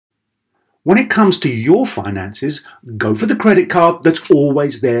When it comes to your finances, go for the credit card that's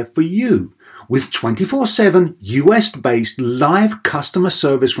always there for you. With 24/7 US-based live customer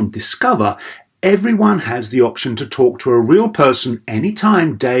service from Discover, everyone has the option to talk to a real person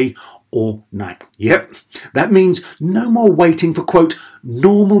anytime, day or night. Yep, that means no more waiting for, quote,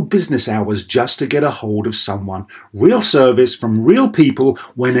 normal business hours just to get a hold of someone. Real service from real people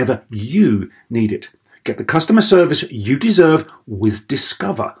whenever you need it. Get the customer service you deserve with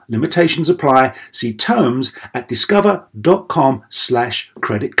Discover. Limitations apply. See terms at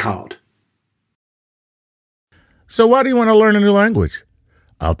discover.com/credit card. So why do you want to learn a new language?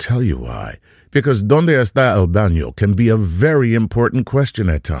 I'll tell you why. Because ¿Dónde está el baño? Can be a very important question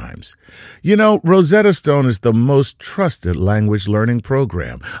at times. You know, Rosetta Stone is the most trusted language learning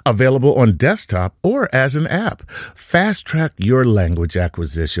program, available on desktop or as an app. Fast-track your language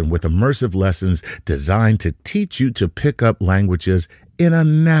acquisition with immersive lessons designed to teach you to pick up languages in a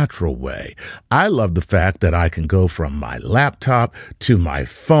natural way. I love the fact that I can go from my laptop to my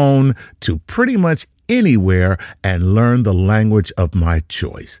phone to pretty much anywhere and learn the language of my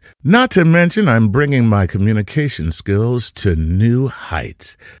choice. Not to mention, I'm bringing my communication skills to new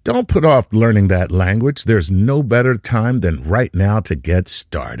heights. Don't put off learning that language. There's no better time than right now to get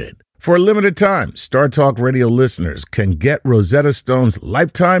started. For a limited time, Star Talk Radio listeners can get Rosetta Stone's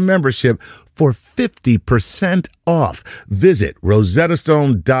lifetime membership for 50% off. Visit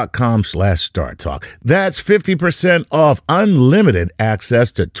rosettastone.com/StarTalk. That's 50% off unlimited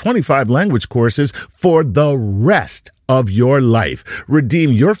access to 25 language courses for the rest of your life.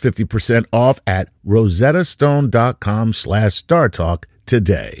 Redeem your 50% off at rosettastone.com/StarTalk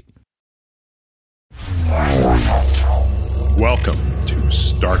today. Welcome to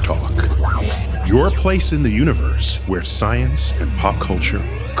Star Talk, your place in the universe where science and pop culture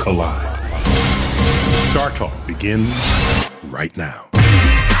collide. Star Talk begins right now.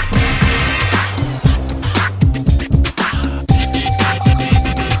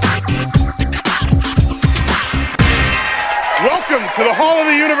 Welcome to the Hall of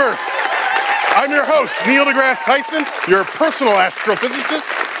the Universe. I'm your host, Neil deGrasse Tyson, your personal astrophysicist.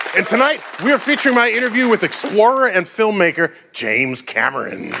 And tonight, we are featuring my interview with explorer and filmmaker James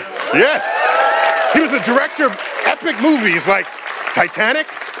Cameron. Yes, he was the director of epic movies like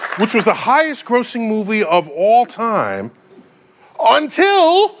Titanic, which was the highest grossing movie of all time,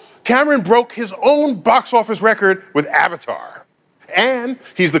 until Cameron broke his own box office record with Avatar. And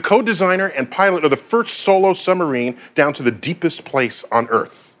he's the co-designer and pilot of the first solo submarine down to the deepest place on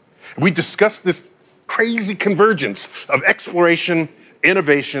Earth. We discussed this crazy convergence of exploration,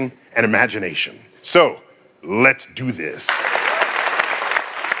 innovation, and imagination. So, let's do this.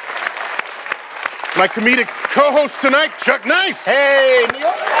 My comedic co-host tonight, Chuck Nice. Hey, Neil.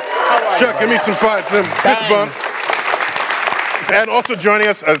 How are Chuck, you, give me some fist bump. And also joining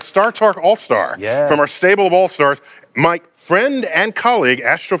us, a Star Talk All-Star from our stable of All-Stars, my friend and colleague,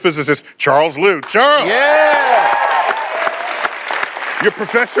 astrophysicist Charles Liu. Charles. Yeah. You're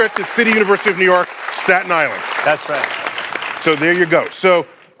professor at the City University of New York, Staten Island. That's right. So there you go. So,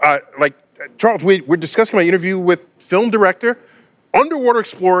 Charles, we're discussing my interview with film director, underwater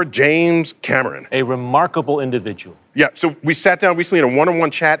explorer James Cameron. A remarkable individual. Yeah, so we sat down recently in a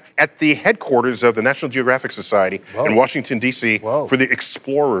one-on-one chat at the headquarters of the National Geographic Society in Washington, D.C. for the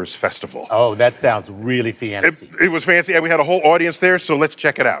Explorers Festival. Oh, that sounds really fancy. It was fancy, and we had a whole audience there, so let's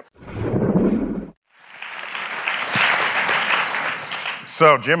check it out.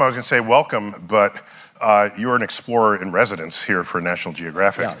 So, Jim, I was going to say welcome, but you're an explorer in residence here for National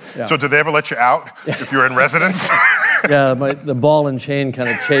Geographic. Yeah. So did they ever let you out if you're in residence? Yeah, the ball and chain kind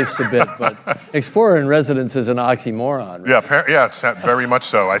of chafes a bit, but explorer in residence is an oxymoron. Right? Yeah, it's very much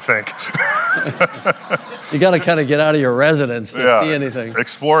so, I think. You got to kind of get out of your residence to see anything.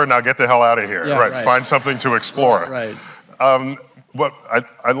 Explorer, now get the hell out of here. Yeah, right, find something to explore. Right. What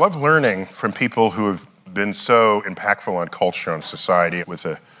I love learning from people who have been so impactful on culture and society with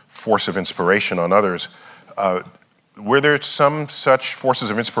a force of inspiration on others. Were there some such forces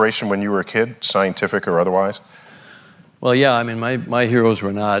of inspiration when you were a kid, scientific or otherwise? Well, yeah, I mean, my heroes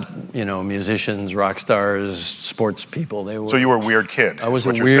were not, musicians, rock stars, sports people. They were. So you were a weird kid. I was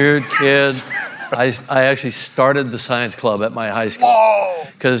a weird kid. I actually started the science club at my high school.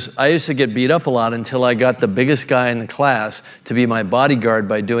 Because I used to get beat up a lot until I got the biggest guy in the class to be my bodyguard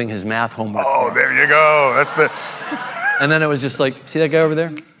by doing his math homework. Oh, there you go. That's the... And then it was just like, see that guy over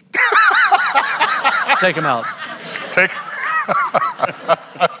there? Take him out.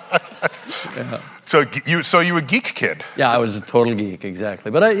 So you a geek kid? Yeah, I was a total geek,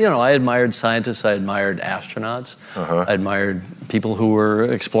 exactly. But I admired scientists. I admired astronauts. I admired people who were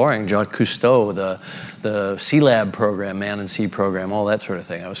exploring. Jacques Cousteau, the Sea Lab program, Man and Sea program, all that sort of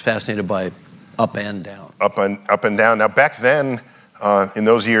thing. I was fascinated by up and down. Up and down. Now, back then, in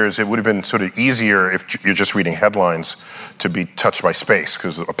those years, it would have been sort of easier if you're just reading headlines to be touched by space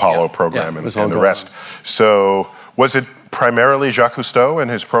because of the Apollo program and the rest. So was it primarily Jacques Cousteau and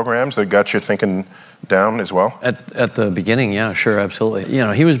his programs that got you thinking down as well? At the beginning, yeah, sure, absolutely.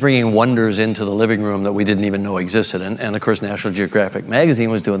 He was bringing wonders into the living room that we didn't even know existed. And of course, National Geographic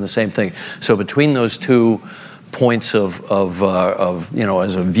magazine was doing the same thing. So between those two points of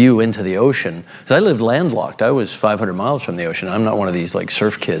as a view into the ocean, because I lived landlocked. I was 500 miles from the ocean. I'm not one of these like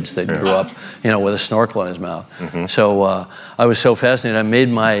surf kids that grew up, with a snorkel in his mouth. So I was so fascinated. I made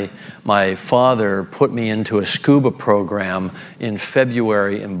my father put me into a scuba program in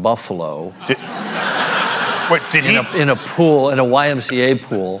February in Buffalo. Did he in a pool, in a YMCA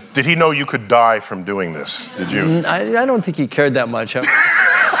pool? Did he know you could die from doing this? Did you? I don't think he cared that much.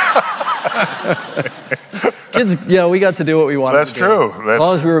 Kids, we got to do what we wanted That's to true. do. As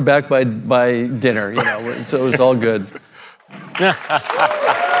long as we were back by dinner, so it was all good.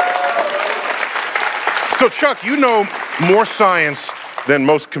 So, Chuck, you know more science than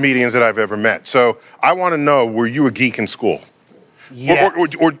most comedians that I've ever met. So I want to know, were you a geek in school?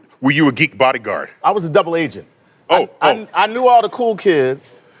 Yes. Or were you a geek bodyguard? I was a double agent. I I knew all the cool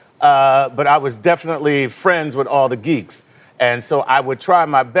kids, but I was definitely friends with all the geeks. And so I would try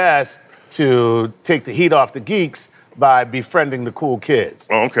my best to take the heat off the geeks by befriending the cool kids.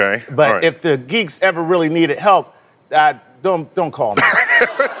 Oh, okay. But if the geeks ever really needed help, don't call me.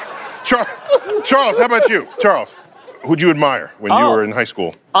 Charles, how about you? Charles, who'd you admire when you were in high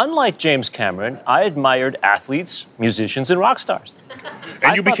school? Unlike James Cameron, I admired athletes, musicians, and rock stars.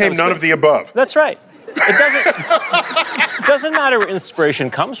 And you became none of the above. That's right. It doesn't matter where inspiration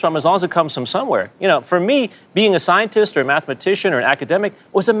comes from as long as it comes from somewhere. For me, being a scientist or a mathematician or an academic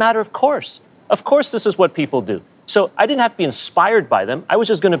was a matter of course. Of course, this is what people do. So I didn't have to be inspired by them. I was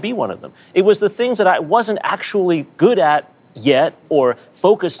just going to be one of them. It was the things that I wasn't actually good at yet or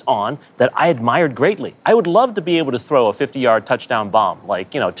focused on that I admired greatly. I would love to be able to throw a 50-yard touchdown bomb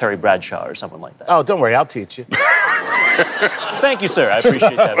like, Terry Bradshaw or someone like that. Oh, don't worry, I'll teach you. Thank you, sir. I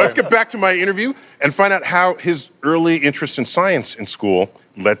appreciate that. Let's get back to my interview and find out how his early interest in science in school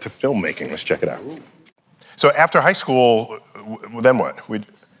led to filmmaking. Let's check it out. So after high school, then what?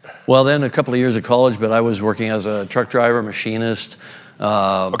 Well, then a couple of years of college, but I was working as a truck driver, machinist,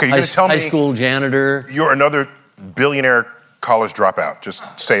 okay, you're gonna tell me high school janitor. You're another billionaire college dropout. Just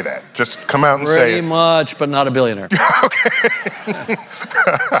say that. Just come out and say it. Pretty much, but not a billionaire. Okay.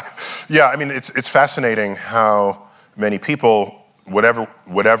 Yeah, I mean, it's fascinating how many people,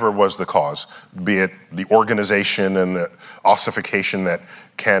 whatever was the cause, be it the organization and the ossification that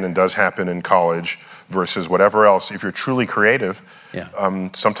can and does happen in college versus whatever else, if you're truly creative,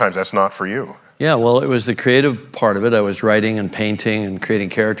 sometimes that's not for you. Yeah, well, it was the creative part of it. I was writing and painting and creating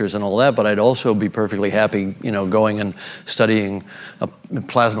characters and all that, but I'd also be perfectly happy, going and studying a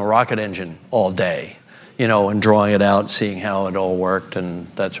plasma rocket engine all day, and drawing it out, seeing how it all worked and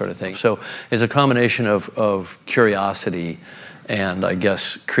that sort of thing. So it's a combination of curiosity and, I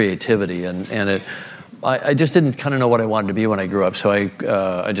guess, creativity. I just didn't kind of know what I wanted to be when I grew up, so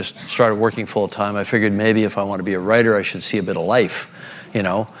I just started working full time. I figured maybe if I want to be a writer, I should see a bit of life,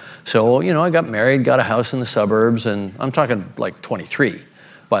 So, I got married, got a house in the suburbs, and I'm talking like 23,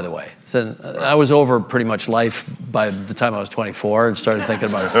 by the way. So I was over pretty much life by the time I was 24 and started thinking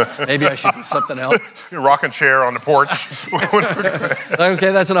about maybe I should do something else. Rocking chair on the porch.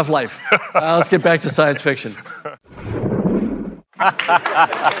 Okay, that's enough life. Let's get back to science fiction.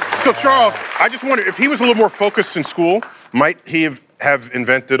 So, Charles, I just wonder, if he was a little more focused in school, might he have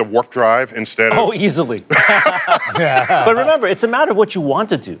invented a warp drive instead of... Oh, easily. But remember, it's a matter of what you want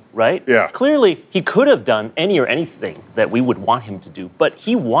to do, right? Yeah. Clearly, he could have done any or anything that we would want him to do, but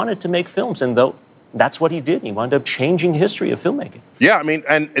he wanted to make films, and that's what he did. He wound up changing history of filmmaking. Yeah, I mean,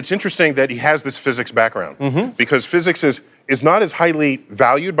 and it's interesting that he has this physics background, because physics is not as highly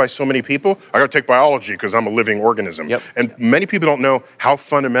valued by so many people. I got to take biology because I'm a living organism. Yep. And many people don't know how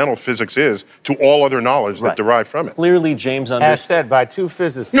fundamental physics is to all other knowledge that derive from it. Clearly, James As understood. said by two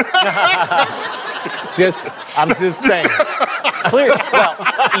physicists. I'm just saying. Well,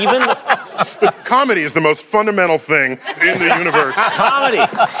 even Comedy is the most fundamental thing in the universe. comedy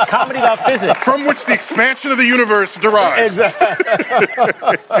about physics. From which the expansion of the universe derives.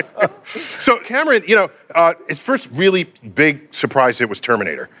 Exactly. So Cameron, his first really big surprise hit was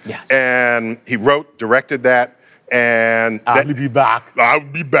Terminator. Yes. And he wrote, directed that, And I'll be back. I'll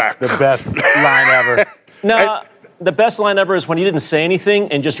be back. The best line ever. No, the best line ever is when he didn't say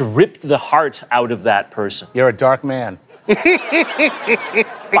anything and just ripped the heart out of that person. You're a dark man.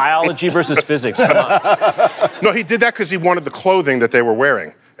 Biology versus physics, come on. No, he did that because he wanted the clothing that they were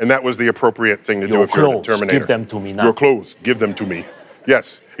wearing. And that was the appropriate thing to do Your if you're the clothes, Terminator. give them to me now. Your clothes, give them to me.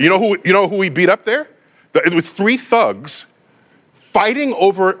 Yes. You know who he beat up there? It was 3 thugs fighting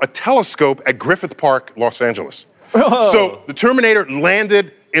over a telescope at Griffith Park, Los Angeles. So the Terminator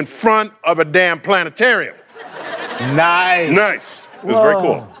landed in front of a damn planetarium. Nice. It was very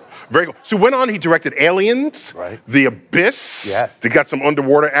cool. Very cool. So went on, he directed Aliens, Right. The Abyss. Yes. They got some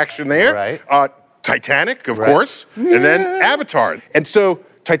underwater action there. Right. Titanic, of Right. course. And then Avatar. And so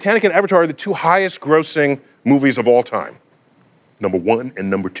Titanic and Avatar are the 2 highest grossing movies of all time. Number 1 and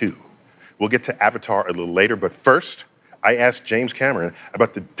number 2. We'll get to Avatar a little later, but first, I asked James Cameron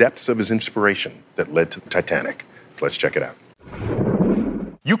about the depths of his inspiration that led to Titanic. So let's check it out.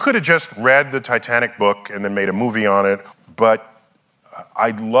 You could have just read the Titanic book and then made a movie on it, but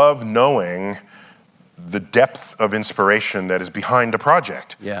I love knowing the depth of inspiration that is behind a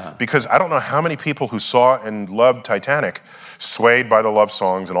project. Yeah. Because I don't know how many people who saw and loved Titanic, swayed by the love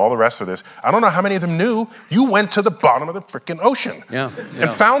songs and all the rest of this, I don't know how many of them knew you went to the bottom of the freaking ocean and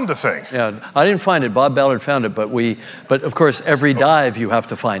found the thing. Yeah, I didn't find it. Bob Ballard found it, but of course, every dive you have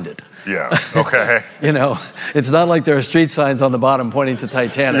to find it. Yeah, okay. You know, it's not like there are street signs on the bottom pointing to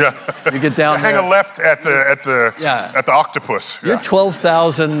Titanic. Yeah. You get down Hang there. a left at the octopus. You're Yeah.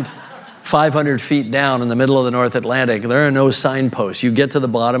 12,500 feet down in the middle of the North Atlantic. There are no signposts. You get to the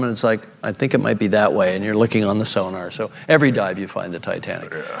bottom and it's like, I think it might be that way, and you're looking on the sonar. So every dive you find the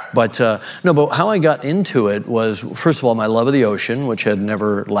Titanic. Yeah. But but how I got into it was, first of all, my love of the ocean, which had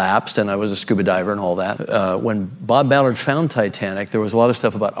never lapsed, and I was a scuba diver and all that. When Bob Ballard found Titanic, there was a lot of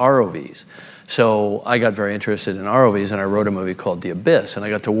stuff about ROVs. So I got very interested in ROVs, and I wrote a movie called The Abyss, and I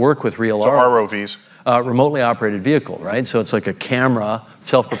got to work with real ROVs. Remotely operated vehicle, right? So it's like a camera,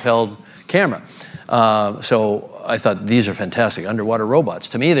 self-propelled camera. So I thought, these are fantastic underwater robots.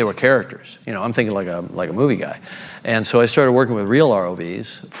 To me, they were characters. You know, I'm thinking like a movie guy. And so I started working with real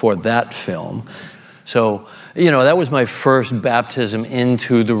ROVs for that film. So, you know, that was my first baptism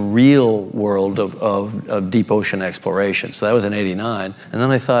into the real world of deep ocean exploration. So that was in '89. And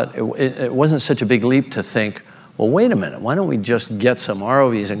then I thought it wasn't such a big leap to think, well, wait a minute, why don't we just get some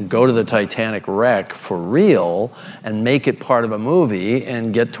ROVs and go to the Titanic wreck for real and make it part of a movie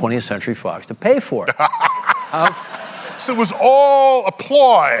and get 20th Century Fox to pay for it? So it was all a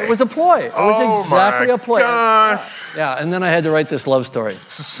ploy. It was a ploy. It was exactly a ploy. Gosh. Yeah, and then I had to write this love story.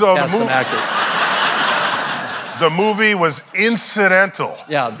 So Cast some actors. the movie was incidental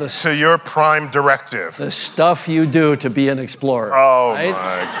to your prime directive. The stuff you do to be an explorer. Oh, right?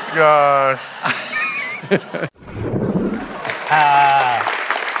 my gosh.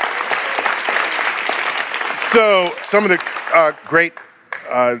 So some of the great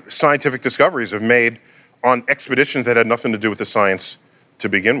scientific discoveries have made on expeditions that had nothing to do with the science to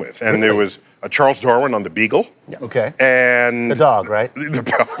begin with. And there was Charles Darwin on the Beagle. Okay. And the dog, right? The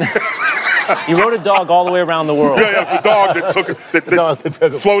dog. He rode a dog all the way around the world. Yeah, the dog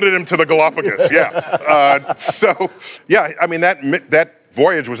that floated him to the Galapagos. Yeah. I mean, that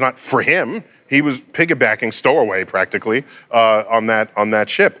voyage was not for him. He was piggybacking stowaway practically on that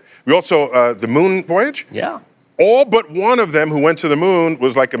ship. We also the moon voyage. Yeah. All but one of them who went to the moon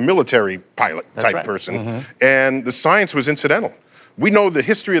was like a military pilot type person, and the science was incidental. We know the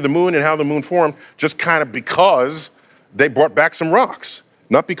history of the moon and how the moon formed just kind of because they brought back some rocks,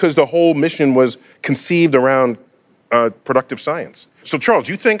 not because the whole mission was conceived around productive science. So, Charles,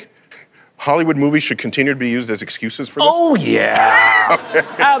 do you think Hollywood movies should continue to be used as excuses for this? Oh, yeah.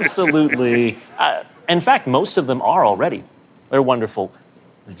 Absolutely. In fact, most of them are already. They're wonderful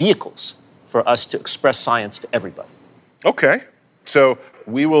vehicles for us to express science to everybody. Okay. So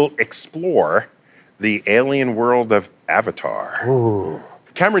we will explore the alien world of Avatar. Ooh.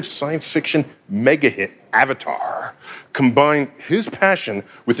 Cameron's science fiction mega hit, Avatar, combined his passion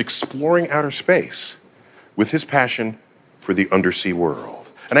with exploring outer space with his passion for the undersea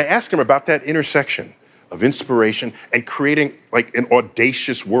world. And I asked him about that intersection of inspiration and creating like an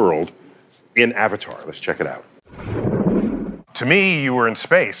audacious world in Avatar. Let's check it out. To me, you were in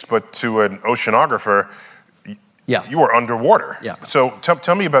space, but to an oceanographer, you were underwater. Yeah. So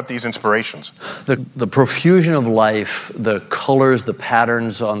tell me about these inspirations. The profusion of life, the colors, the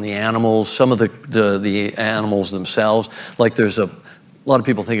patterns on the animals, some of the animals themselves. Like there's a a lot of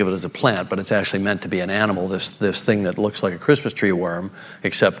people think of it as a plant, but it's actually meant to be an animal, this thing that looks like a Christmas tree worm,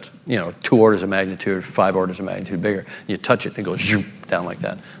 except, 2 orders of magnitude, 5 orders of magnitude bigger. You touch it and it goes zoom, down like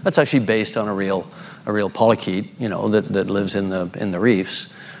that. That's actually based on a real polychaete, that lives in the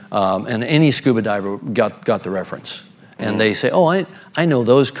reefs. And any scuba diver got the reference. And they say, oh, I know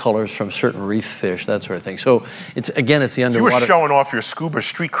those colors from certain reef fish, that sort of thing. So it's the underwater. You were showing off your scuba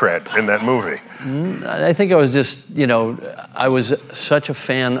street cred in that movie. I think I was just, I was such a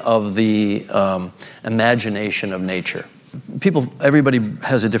fan of the imagination of nature. Everybody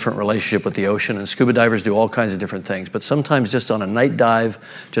has a different relationship with the ocean, and scuba divers do all kinds of different things. But sometimes just on a night dive,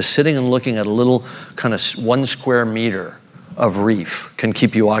 just sitting and looking at a little kind of 1 square meter of reef can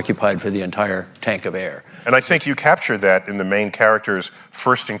keep you occupied for the entire tank of air. And I think you captured that in the main character's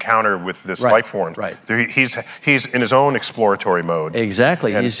first encounter with this life form. Right. He's in his own exploratory mode.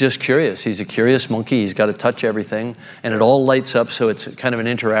 Exactly. He's just curious. He's a curious monkey. He's got to touch everything, and it all lights up, so it's kind of an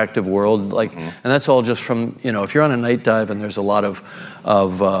interactive world. And that's all just from, if you're on a night dive and there's a lot of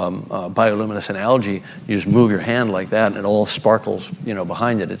bioluminescent algae, you just move your hand like that, and it all sparkles,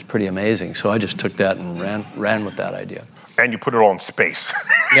 behind it. It's pretty amazing. So I just took that and ran with that idea. And you put it all in space.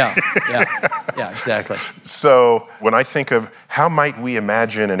 Yeah, exactly. So when I think of how might we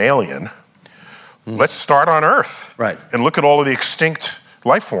imagine an alien, let's start on Earth. Right. And look at all of the extinct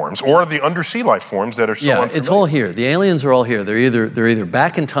life forms or the undersea life forms that are so unfamiliar. It's all here. The aliens are all here. They're either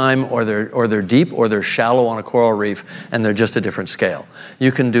back in time or they're deep or they're shallow on a coral reef, and they're just a different scale.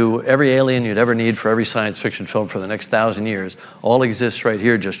 You can do every alien you'd ever need for every science fiction film for the next 1,000 years. All exists right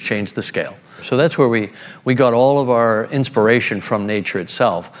here, just change the scale. So that's where we got all of our inspiration from nature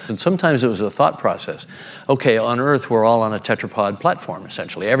itself. And sometimes it was a thought process. Okay, on Earth, we're all on a tetrapod platform,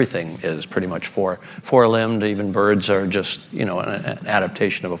 essentially. Everything is pretty much four-limbed. Even birds are just, an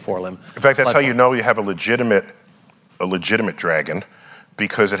adaptation of a four-limb. In fact, that's how you know you have a legitimate dragon,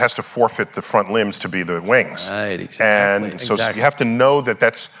 because it has to forfeit the front limbs to be the wings. Right, exactly. And so you have to know that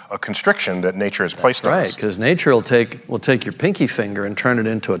that's a constriction that nature has placed on us. Right, because nature will take your pinky finger and turn it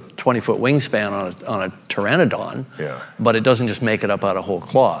into a 20-foot wingspan on a pteranodon. Yeah. But it doesn't just make it up out of whole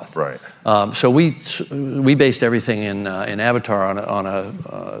cloth. Right. So we based everything in Avatar on a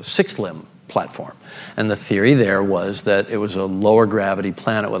 6-limb platform. And the theory there was that it was a lower gravity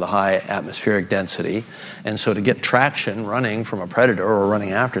planet with a high atmospheric density. And so to get traction running from a predator or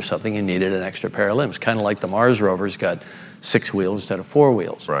running after something, you needed an extra pair of limbs. Kind of like the Mars rovers got 6 wheels instead of 4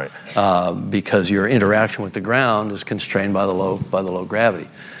 wheels. Right. Because your interaction with the ground is constrained by the low gravity.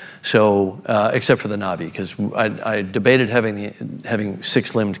 So, except for the Na'vi, because I debated having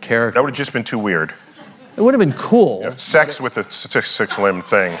 6-limbed characters. That would have just been too weird. It would have been cool. Yeah, sex with a 6-limb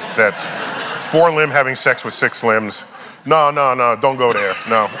thing. That's 4-limb having sex with 6 limbs. No, don't go there.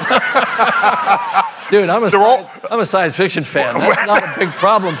 No. Dude, I'm a science fiction fan. That's not a big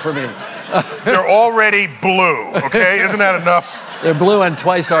problem for me. They're already blue, okay? Isn't that enough? They're blue and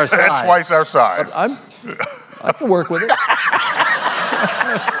twice our size. And twice our size. I can work with it.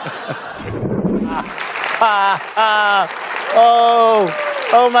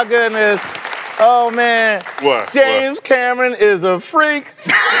 Oh my goodness. Oh, man. What? James Cameron is a freak.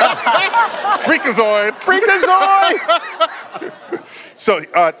 Freakazoid. So,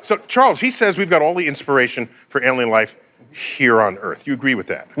 Charles, he says we've got all the inspiration for alien life here on Earth. You agree with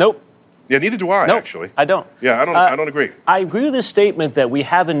that? Nope. Yeah, neither do I, Nope, actually. I don't. Yeah, I don't agree. I agree with this statement that we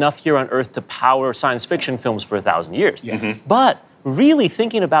have enough here on Earth to power science fiction films for 1,000 years. Yes. Mm-hmm. But really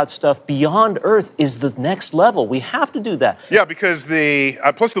thinking about stuff beyond Earth is the next level. We have to do that. Yeah, because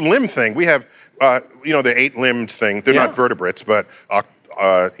plus the limb thing, we have, the 8-limbed thing. They're not vertebrates, but, the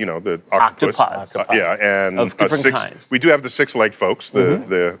octopus. Octopods. And of different kinds. We do have the 6-legged folks,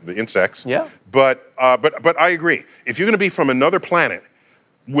 the insects. Yeah. But I agree. If you're going to be from another planet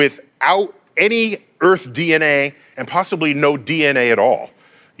without any Earth DNA and possibly no DNA at all,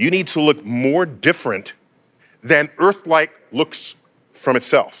 you need to look more different than Earth-like looks from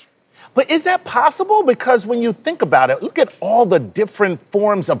itself. But is that possible? Because when you think about it, look at all the different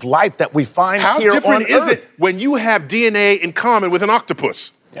forms of life that we find here on Earth. How different is it when you have DNA in common with an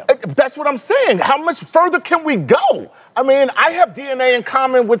octopus? Yeah. That's what I'm saying. How much further can we go? I mean, I have DNA in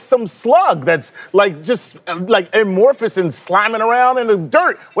common with some slug that's just amorphous and sliming around in the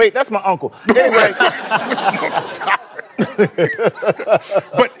dirt. Wait, that's my uncle. Anyway.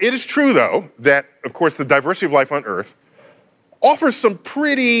 But it is true, though, that, of course, the diversity of life on Earth offers some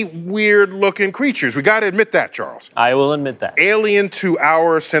pretty weird-looking creatures. We got to admit that, Charles. I will admit that. Alien to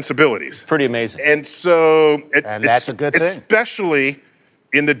our sensibilities. Pretty amazing. And so... that's a good thing. Especially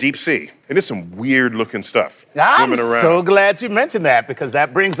in the deep sea. And there's some weird-looking stuff I'm swimming around. so glad you mentioned that, because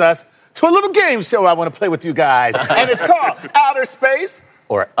that brings us to a little game show I want to play with you guys. And it's called Outer Space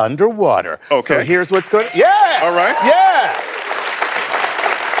or Underwater. Okay. So here's what's going to... Yeah! All right. Yeah!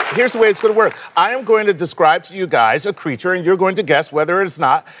 Here's the way it's going to work. I am going to describe to you guys a creature, and you're going to guess whether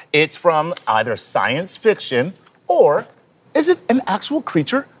it's from either science fiction or is it an actual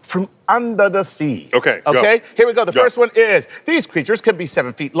creature from under the sea? Okay, go. Okay, here we go. The Go. first one is, these creatures can be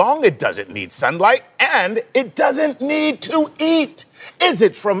 7 feet long, it doesn't need sunlight, and it doesn't need to eat. Is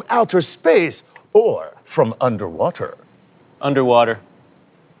it from outer space or from underwater? Underwater.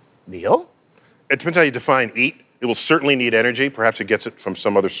 Neil? It depends how you define eat. It will certainly need energy. Perhaps it gets it from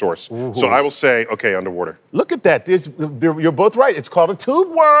some other source. So I will say, okay, underwater. Look at that. You're both right. It's called a tube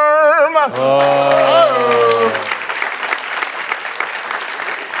worm.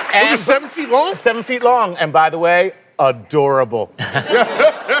 Was it 7 feet long? 7 feet long. And by the way, adorable.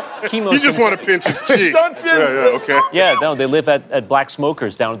 You just want to pinch his cheek. Don't you? Yeah, okay. Yeah, no, they live at black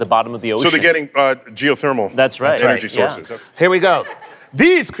smokers down at the bottom of the ocean. So they're getting geothermal That's right. energy Right, yeah. sources. Here we go.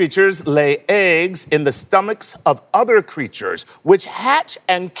 These creatures lay eggs in the stomachs of other creatures, which hatch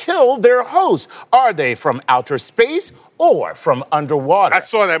and kill their hosts. Are they from outer space or from underwater? I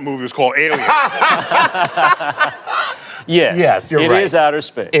saw that movie. It was called Alien. Yes. Yes, you're right. It is outer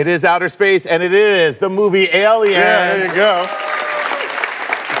space. It is outer space, and it is the movie Alien. Yeah, there you go.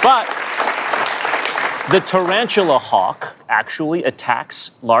 But the tarantula hawk actually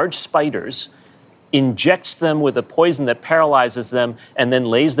attacks large spiders, injects them with a poison that paralyzes them, and then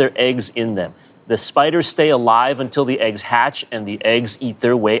lays their eggs in them. The spiders stay alive until the eggs hatch, and the eggs eat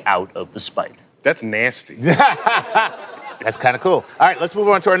their way out of the spider. That's nasty. That's kind of cool. All right, let's move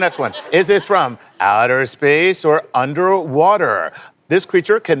on to our next one. Is this from outer space or underwater? This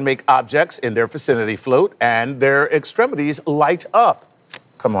creature can make objects in their vicinity float and their extremities light up.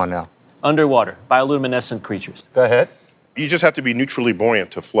 Come on now. Underwater, bioluminescent creatures. Go ahead. You just have to be neutrally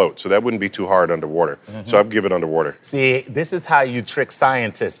buoyant to float, so that wouldn't be too hard underwater. So I'd give it underwater. See, this is how you trick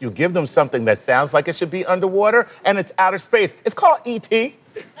scientists. You give them something that sounds like it should be underwater, and it's outer space. It's called E.T. See?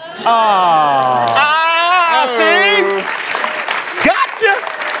 Gotcha!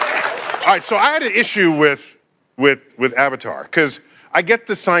 All right, so I had an issue with Avatar, because I get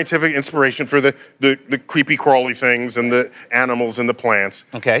the scientific inspiration for the creepy crawly things and the animals and the plants.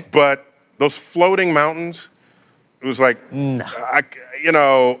 Okay. But those floating mountains, it was like, come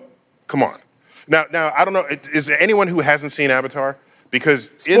on. Now, I don't know, is there anyone who hasn't seen Avatar? Because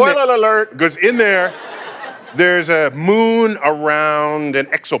Spoiler alert. Because in there's a moon around an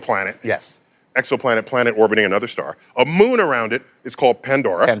exoplanet. Yes. Exoplanet, planet orbiting another star. A moon around it is called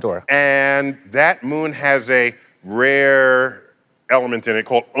Pandora. Pandora. And that moon has a rare element in it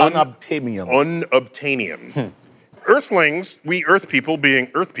called Unobtainium. Unobtainium. Earthlings, we Earth people being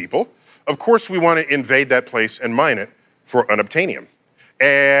Earth people, of course we want to invade that place and mine it for unobtainium.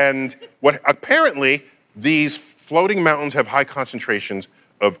 And what apparently these floating mountains have high concentrations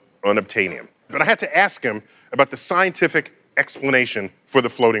of unobtainium. But I had to ask him about the scientific explanation for the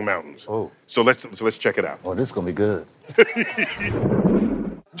floating mountains. Oh. So let's check it out. Oh, this is gonna be good.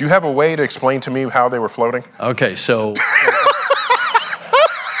 Do you have a way to explain to me how they were floating? Okay, so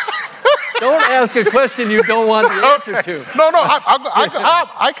don't ask a question you don't want the answer to. No,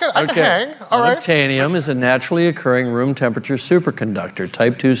 I can hang. All right. Unobtainium is a naturally occurring room temperature superconductor,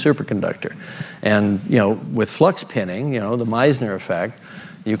 type 2 superconductor. And, with flux pinning, the Meissner effect,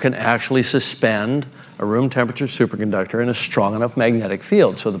 you can actually suspend a room temperature superconductor in a strong enough magnetic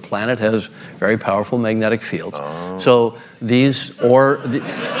field. So the planet has very powerful magnetic fields. Oh. So these,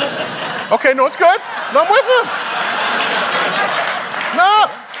 Okay, no, it's good. No, I'm with him. No,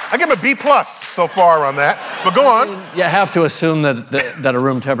 I give him a B+ so far on that. But go on. You have to assume that a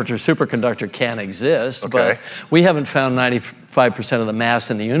room temperature superconductor can exist, Okay. but we haven't found 95% of the mass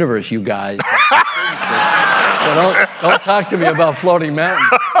in the universe, you guys. So don't talk to me about floating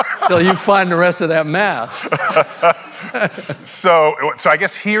mountains until you find the rest of that mass. So I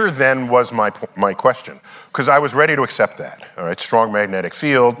guess here then was my question, because I was ready to accept that. All right, strong magnetic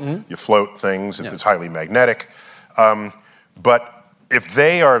field, you float things if it's highly magnetic. But if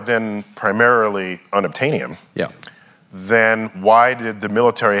they are then primarily unobtainium, then why did the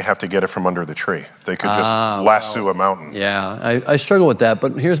military have to get it from under the tree? They could just lasso a mountain. Yeah, I struggle with that,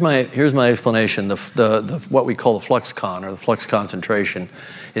 but here's my explanation. The what we call the flux con, or the flux concentration,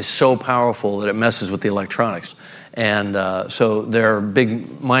 is so powerful that it messes with the electronics. And so their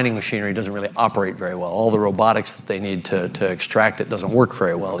big mining machinery doesn't really operate very well. All the robotics that they need to extract it doesn't work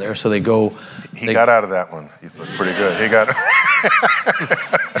very well there. So they go... He got out of that one. He looked pretty good. He got...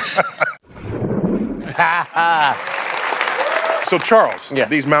 So Charles,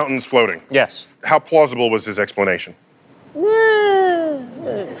 these mountains floating. Yes. How plausible was his explanation?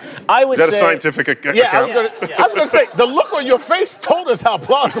 I would Is that say, a scientific account? Yeah, I was going to say, the look on your face told us how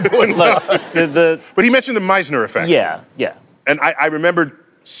plausible it look, was. But he mentioned the Meissner effect. yeah. And I remember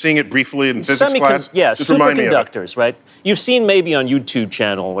seeing it briefly in physics class. Yeah, Just remind me of it. superconductors, right? You've seen maybe on YouTube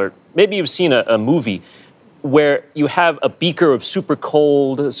channel, or maybe you've seen a movie where you have a beaker of super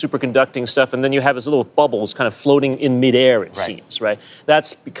cold, superconducting stuff, and then you have these little bubbles kind of floating in midair, it seems, right?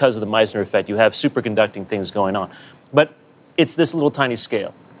 That's because of the Meissner effect. You have superconducting things going on. But it's this little tiny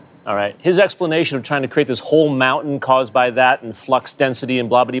scale, all right? His explanation of trying to create this whole mountain caused by that and flux density and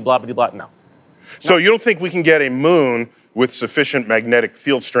blah, blah, blah, blah, blah, no. So you don't think we can get a moon with sufficient magnetic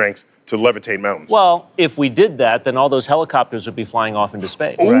field strength to levitate mountains? Well, if we did that, then all those helicopters would be flying off into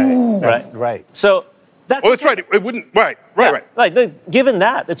space. Right. So that's Well, that's right. It wouldn't. Right. Like, given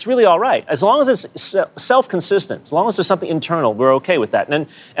that, it's really all right. As long as it's self-consistent, as long as there's something internal, we're okay with that. And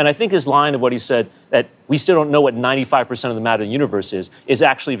I think his line of what he said, that we still don't know what 95% of the matter of the universe is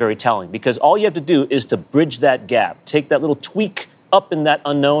actually very telling. Because all you have to do is to bridge that gap, take that little tweak up in that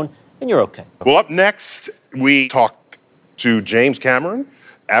unknown, and you're okay. Well, up next, we talk to James Cameron,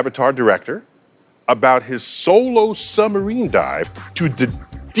 Avatar director, about his solo submarine dive to the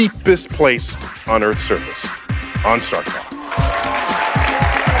deepest place on Earth's surface, on Star Talk.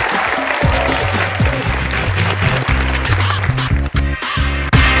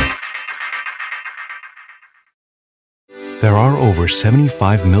 There are over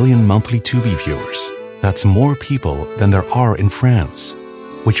 75 million monthly Tubi viewers. That's more people than there are in France,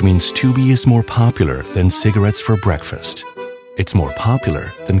 which means Tubi is more popular than cigarettes for breakfast. It's more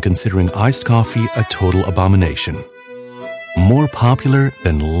popular than considering iced coffee a total abomination. More popular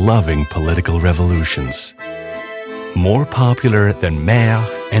than loving political revolutions. More popular than mère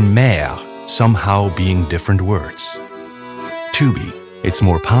and mère somehow being different words. Tubi, it's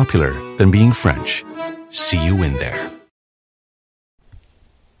more popular than being French. See you in there.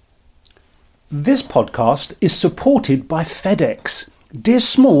 This podcast is supported by FedEx. Dear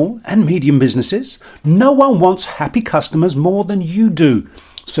small and medium businesses, no one wants happy customers more than you do.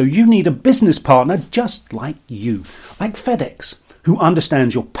 So you need a business partner just like you, like FedEx, who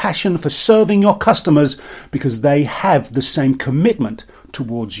understands your passion for serving your customers because they have the same commitment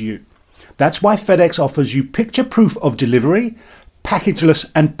towards you. That's why FedEx offers you picture proof of delivery,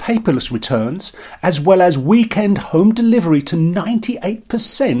 packageless and paperless returns, as well as weekend home delivery to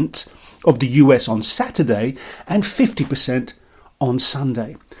 98% of the US on Saturday and 50% on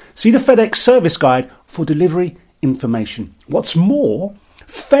Sunday. See the FedEx service guide for delivery information. What's more,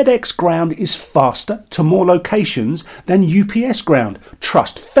 FedEx Ground is faster to more locations than UPS Ground.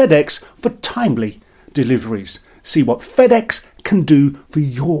 Trust FedEx for timely deliveries. See what FedEx can do for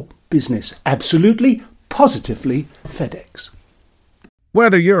your business. Absolutely, positively FedEx.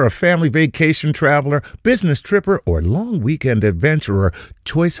 Whether you're a family vacation traveler, business tripper, or long weekend adventurer,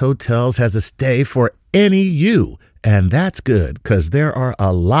 Choice Hotels has a stay for any you. And that's good, because there are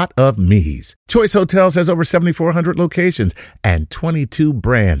a lot of me's. Choice Hotels has over 7,400 locations and 22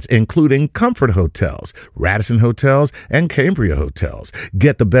 brands, including Comfort Hotels, Radisson Hotels, and Cambria Hotels.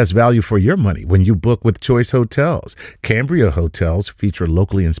 Get the best value for your money when you book with Choice Hotels. Cambria Hotels feature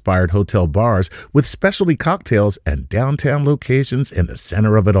locally inspired hotel bars with specialty cocktails and downtown locations in the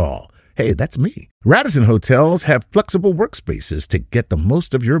center of it all. Hey, that's me. Radisson Hotels have flexible workspaces to get the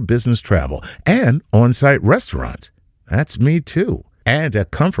most of your business travel and on-site restaurants. That's me too. And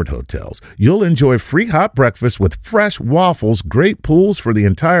at Comfort Hotels, you'll enjoy free hot breakfast with fresh waffles, great pools for the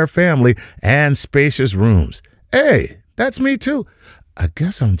entire family, and spacious rooms. Hey, that's me too. I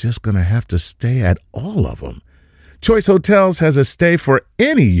guess I'm just going to have to stay at all of them. Choice Hotels has a stay for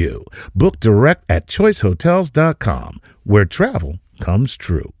any you. Book direct at choicehotels.com, where travel comes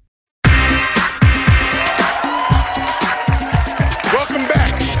true. Welcome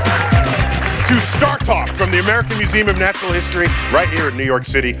back to Star Talk from the American Museum of Natural History right here in New York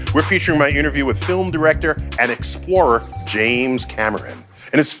City. We're featuring my interview with film director and explorer James Cameron.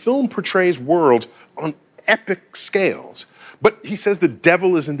 And his film portrays worlds on epic scales. But he says the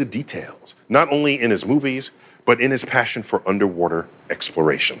devil is in the details, not only in his movies, but in his passion for underwater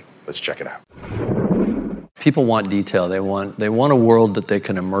exploration. Let's check it out. People want detail. They want a world that they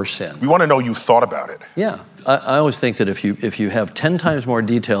can immerse in. We want to know you thought about it. Yeah, I always think that if you have 10 times more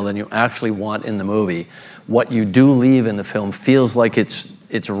detail than you actually want in the movie, what you do leave in the film feels like it's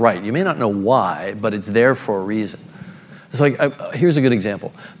right. You may not know why, but it's there for a reason. It's like, here's a good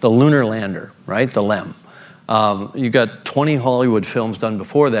example. The lunar lander, right? The LEM. You got 20 Hollywood films done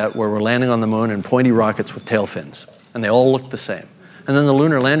before that where we're landing on the moon in pointy rockets with tail fins, and they all look the same. And then the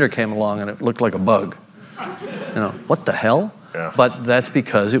lunar lander came along and it looked like a bug. You know, what the hell? Yeah. But that's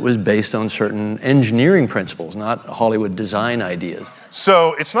because it was based on certain engineering principles, not Hollywood design ideas.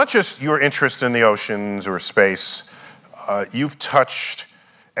 So it's not just your interest in the oceans or space. You've touched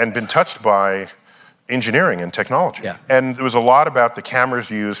and been touched by engineering and technology. Yeah. And there was a lot about the cameras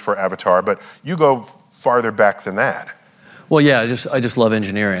you use for Avatar, but you go farther back than that. Well, yeah, I just love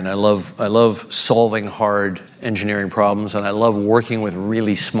engineering. I love solving hard engineering problems, and I love working with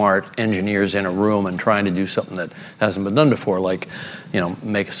really smart engineers in a room and trying to do something that hasn't been done before, like,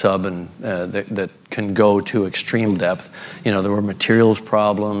 make a sub and that can go to extreme depth. There were materials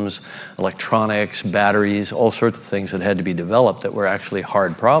problems, electronics, batteries, all sorts of things that had to be developed that were actually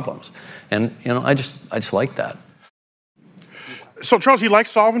hard problems, and I just like that. So Charles, he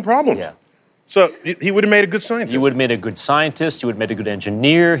likes solving problems. Yeah. So he would have made a good scientist. He would have made a good scientist. He would have made a good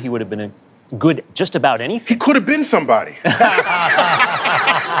engineer. He would have been a good just about anything. He could have been somebody.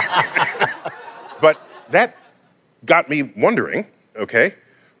 But that got me wondering, okay,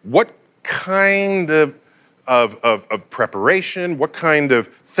 what kind of preparation, what kind of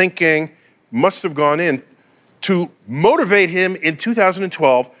thinking must have gone in to motivate him in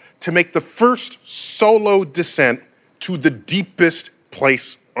 2012 to make the first solo descent to the deepest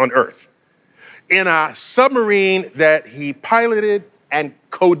place on Earth in a submarine that he piloted and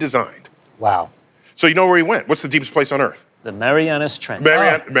co-designed. Wow. So you know where he went? What's the deepest place on Earth? The Marianas Trench.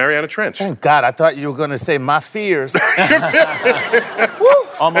 Mariana Trench. Thank God. I thought you were going to say my fears.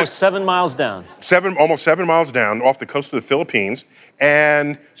 Almost 7 miles down. Almost 7 miles down off the coast of the Philippines.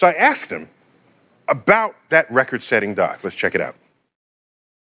 And so I asked him about that record-setting dive. Let's check it out.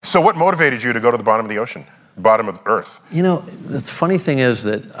 So what motivated you to go to the bottom of the ocean, bottom of Earth? The funny thing is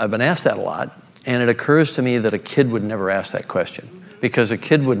that I've been asked that a lot, and it occurs to me that a kid would never ask that question, because a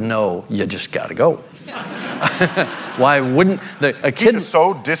kid would know you just got to go. Why wouldn't a kid? He just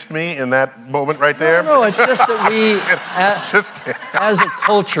so dissed me in that moment right there. No, it's just that we, Just kidding. as a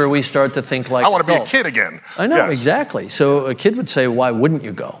culture, we start to think like I want to be a adults. kid again. I know, Yes. exactly. So a kid would say, why wouldn't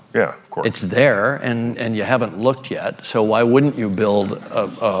you go? Yeah, of course. It's there, and you haven't looked yet, so why wouldn't you build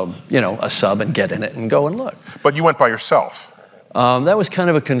a sub and get in it and go and look? But you went by yourself. That was kind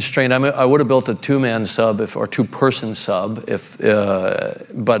of a constraint. I would have built a two-man sub or two-person sub,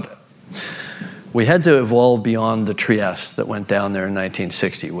 but we had to evolve beyond the Trieste that went down there in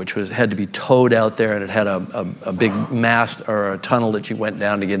 1960, which had to be towed out there, and it had a big mast or a tunnel that you went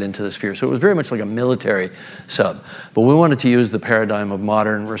down to get into the sphere. So it was very much like a military sub. But we wanted to use the paradigm of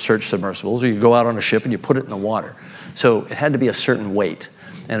modern research submersibles, where you go out on a ship and you put it in the water. So it had to be a certain weight,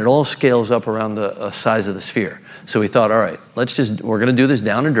 and it all scales up around the size of the sphere. So we thought, all right, we're going to do this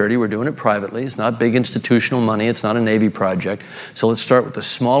down and dirty. We're doing it privately. It's not big institutional money. It's not a Navy project. So let's start with the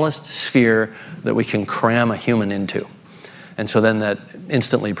smallest sphere that we can cram a human into. And so then that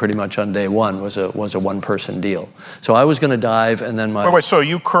instantly, pretty much on day one, was a one-person deal. So I was going to dive, and then Wait, so are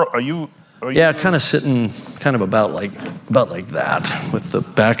you yeah, kind of sitting kind of about like that, with the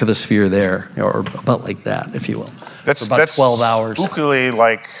back of the sphere there, or about like that, if you will. That's for about 12 hours. Spookily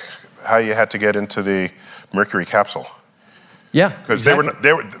like how you had to get into the Mercury capsule. Yeah, Because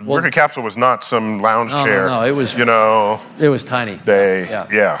exactly. Mercury capsule was not some lounge chair. No, it was. It was tiny.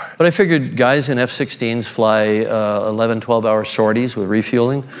 Yeah. But I figured guys in F-16s fly 11, 12-hour sorties with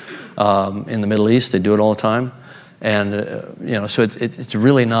refueling in the Middle East. They do it all the time, and so it's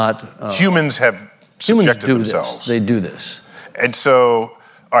really not. Humans have subjected themselves. This. They do this. And so,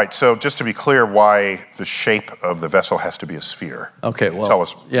 all right. So just to be clear, why the shape of the vessel has to be a sphere? Okay. Well, tell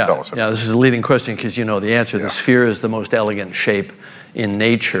us. Yeah. This is a leading question, because you know the answer. Yeah. The sphere is the most elegant shape in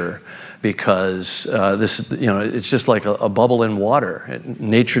nature, because it's just like a bubble in water.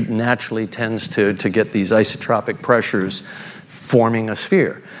 Nature naturally tends to get these isotropic pressures forming a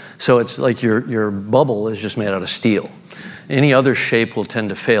sphere. So it's like your bubble is just made out of steel. Any other shape will tend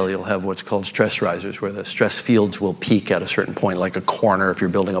to fail. You'll have what's called stress risers, where the stress fields will peak at a certain point, like a corner if you're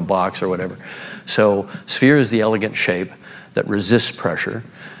building a box or whatever. So sphere is the elegant shape that resists pressure,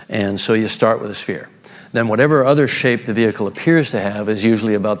 and so you start with a sphere. Then whatever other shape the vehicle appears to have is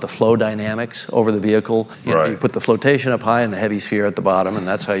usually about the flow dynamics over the vehicle. You put the flotation up high and the heavy sphere at the bottom, and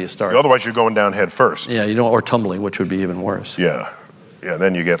that's how you start. Otherwise, you're going down head first. Yeah, or tumbling, which would be even worse. Yeah.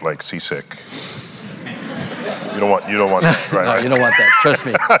 Then you get like seasick. You don't want that, right? No, you don't want that. Trust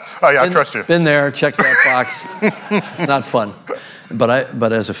me. Oh yeah, I trust you. Been there. Check that box. It's not fun.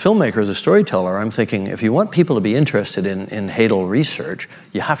 But as a filmmaker, as a storyteller, I'm thinking, if you want people to be interested in Hadal research,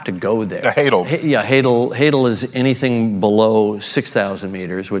 you have to go there. Hadal. Hadal is anything below 6,000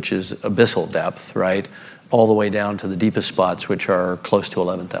 meters, which is abyssal depth, right? All the way down to the deepest spots, which are close to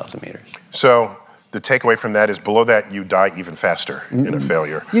 11,000 meters. So the takeaway from that is, below that, you die even faster in a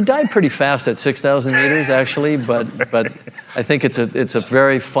failure. You die pretty fast at 6,000 meters, actually, but I think it's a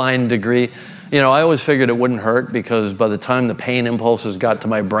very fine degree. You know, I always figured it wouldn't hurt because by the time the pain impulses got to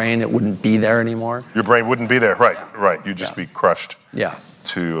my brain, it wouldn't be there anymore. Your brain wouldn't be there, right? You'd just be crushed. Yeah.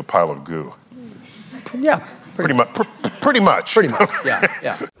 To a pile of goo. Yeah. Pretty much. Pretty much.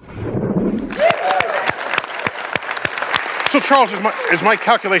 Yeah. So Charles, is my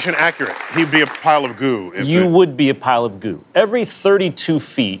calculation accurate? He'd be a pile of goo. You would be a pile of goo. Every 32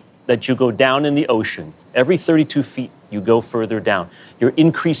 feet that you go down in the ocean, every 32 feet you go further down, you're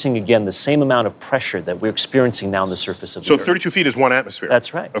increasing again the same amount of pressure that we're experiencing now on the surface of the Earth. So 32 feet is 1 atmosphere?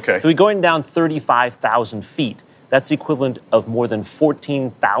 That's right. Okay. So we're going down 35,000 feet. That's the equivalent of more than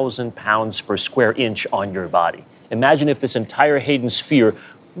 14,000 pounds per square inch on your body. Imagine if this entire Hayden sphere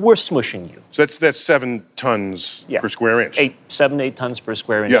were smushing you. So that's 7 tons per square inch? 7 to 8 tons per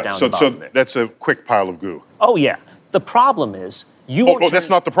square inch down the bottom there. That's a quick pile of goo. Oh, yeah. The problem is, that's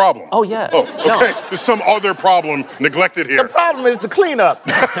not the problem. Oh, yeah. Oh, okay. No. There's some other problem neglected here. The problem is the cleanup.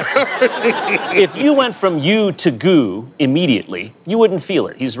 If you went from you to goo immediately, you wouldn't feel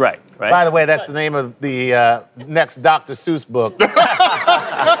it. He's right? By the way, that's the name of the next Dr. Seuss book.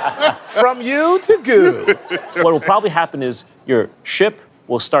 From you to goo. What will probably happen is your ship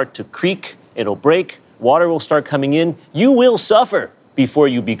will start to creak, it'll break, water will start coming in. You will suffer before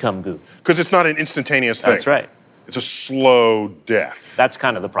you become goo. Because it's not an instantaneous thing. That's right. It's a slow death. That's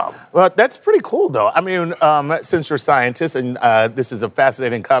kind of the problem. Well, that's pretty cool, though. I mean, since you're scientists, and this is a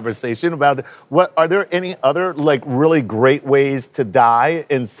fascinating conversation about are there any other really great ways to die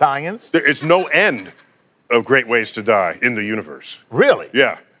in science? There is no end of great ways to die in the universe. Really?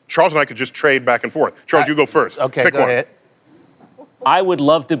 Yeah. Charles and I could just trade back and forth. Charles, you go first. Okay, Pick go one. ahead. I would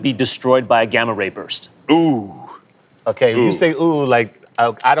love to be destroyed by a gamma ray burst. Ooh. Okay, you say ooh,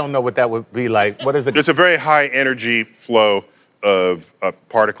 I don't know what that would be like. What is it? It's a very high energy flow of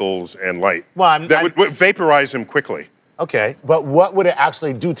particles and light. Well, would vaporize him quickly. Okay, but what would it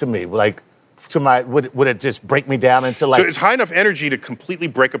actually do to me? Would it just break me down into So it's high enough energy to completely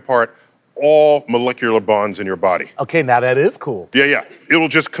break apart all molecular bonds in your body. Okay, now that is cool. Yeah. It'll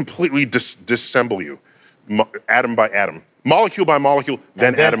just completely disassemble you, atom by atom, molecule by molecule,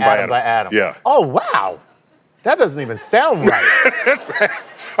 then atom by atom. Yeah. Oh, wow. That doesn't even sound right.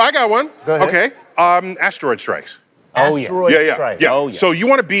 I got one. Go ahead. Okay. Asteroid strikes. Asteroid strikes. Yeah. Oh, yeah. So you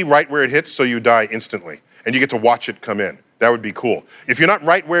want to be right where it hits so you die instantly, and you get to watch it come in. That would be cool. If you're not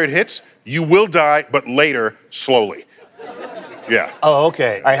right where it hits, you will die, but later, slowly. Yeah. Oh,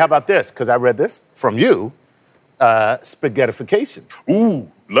 okay. All right, how about this? Because I read this from you. Spaghettification. Ooh,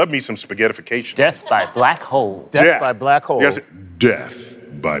 love me some spaghettification. Death by black hole. Death by black hole. Yes, death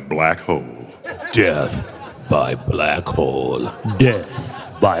by black hole. Death by black hole. Death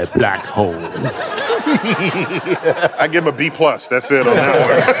by black hole. I give him a B+. That's it on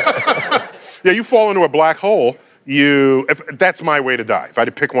that one. Yeah, you fall into a black hole. That's my way to die. If I had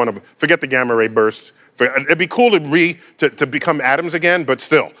to pick one of, forget the gamma ray burst. It'd be cool to become atoms again, but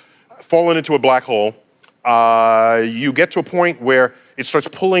still, falling into a black hole, you get to a point where it starts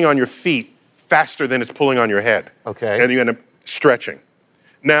pulling on your feet faster than it's pulling on your head. Okay. And you end up stretching.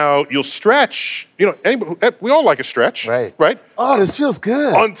 Now, you'll stretch, we all like a stretch. Right? Oh, this feels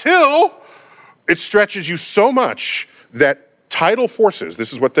good. Until it stretches you so much that tidal forces,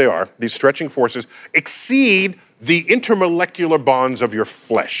 this is what they are, these stretching forces, exceed the intermolecular bonds of your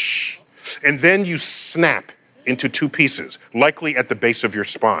flesh. And then you snap into 2 pieces, likely at the base of your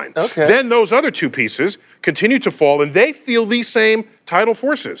spine. Okay. Then those other 2 pieces continue to fall, and they feel these same tidal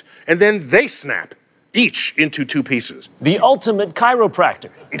forces. And then they snap, each into 2 pieces. The ultimate chiropractor.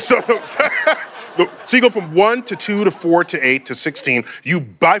 So you go from 1 to 2 to 4 to 8 to 16. You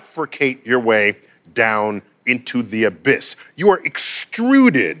bifurcate your way down into the abyss. You are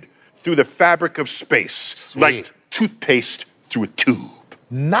extruded through the fabric of space, Sweet. like toothpaste through a tube.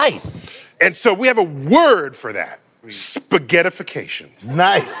 Nice. And so we have a word for that. Spaghettification.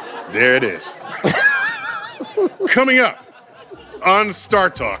 Nice. There it is. Coming up on Star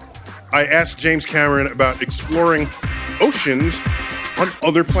Talk, I asked James Cameron about exploring oceans on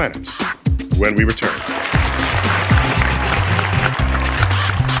other planets when we return.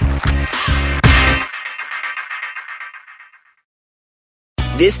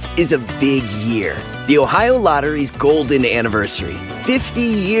 This is a big year. The Ohio Lottery's golden anniversary. 50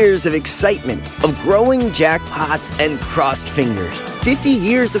 years of excitement, of growing jackpots and crossed fingers. 50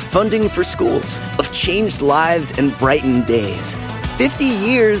 years of funding for schools, of changed lives and brightened days. 50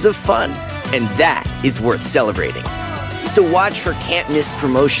 years of fun, and that is worth celebrating. So watch for can't-miss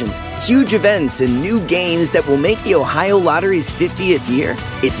promotions, huge events, and new games that will make the Ohio Lottery's 50th year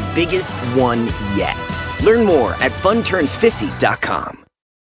its biggest one yet. Learn more at funturns50.com.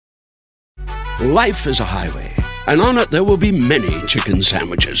 Life is a highway, and on it there will be many chicken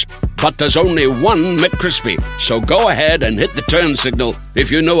sandwiches. But there's only one McCrispy, so go ahead and hit the turn signal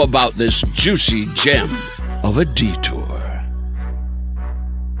if you know about this juicy gem of a detour.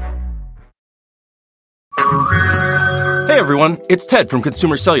 Hey everyone, it's Ted from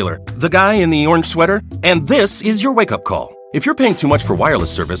Consumer Cellular, the guy in the orange sweater, and this is your wake-up call. If you're paying too much for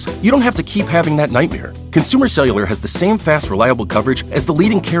wireless service, you don't have to keep having that nightmare. Consumer Cellular has the same fast, reliable coverage as the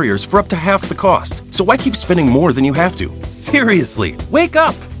leading carriers for up to half the cost. So why keep spending more than you have to? Seriously, wake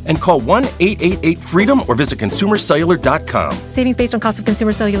up and call 1-888-FREEDOM or visit consumercellular.com. Savings based on cost of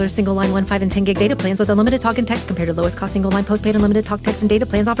Consumer Cellular single line 1, 5, and 10 gig data plans with unlimited talk and text compared to lowest cost single line postpaid unlimited talk, text, and data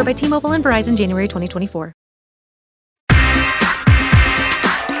plans offered by T-Mobile and Verizon January 2024.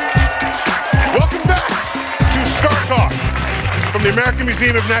 Welcome back to Star Talk from the American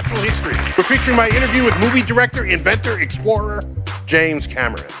Museum of Natural History. We're featuring my interview with movie director, inventor, explorer, James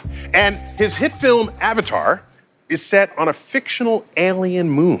Cameron. And his hit film, Avatar, is set on a fictional alien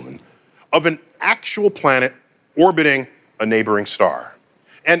moon of an actual planet orbiting a neighboring star.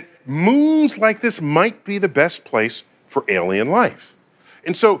 And moons like this might be the best place for alien life.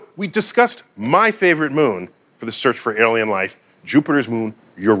 And so we discussed my favorite moon for the search for alien life, Jupiter's moon,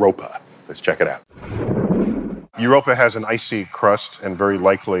 Europa. Let's check it out. Europa has an icy crust and very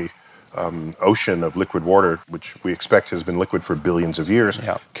likely ocean of liquid water, which we expect has been liquid for billions of years,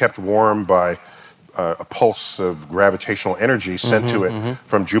 kept warm by a pulse of gravitational energy sent to it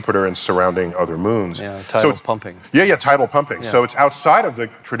from Jupiter and surrounding other moons. Yeah, tidal pumping. Yeah, tidal pumping. Yeah. So it's outside of the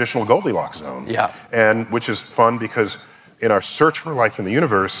traditional Goldilocks zone. Yeah. And which is fun because in our search for life in the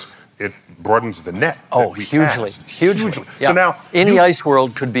universe, it broadens the net. Oh, hugely. Yeah. So now any ice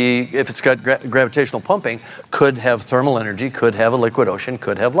world could be, if it's got gravitational pumping, could have thermal energy, could have a liquid ocean,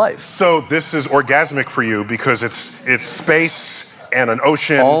 could have life. So this is orgasmic for you because it's space and an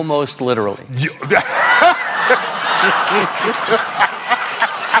ocean. Almost literally. You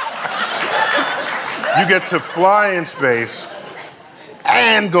get to fly in space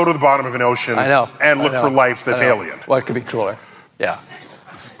and go to the bottom of an ocean. And look for life that's alien. What could be cooler? Yeah.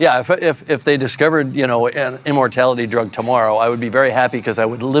 Yeah, if they discovered, an immortality drug tomorrow, I would be very happy because I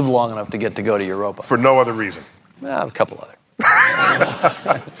would live long enough to get to go to Europa. For no other reason. A couple other.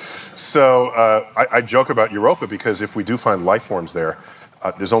 So I joke about Europa because if we do find life forms there,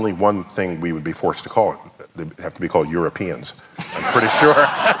 there's only one thing we would be forced to call it. They'd have to be called Europeans. I'm pretty sure.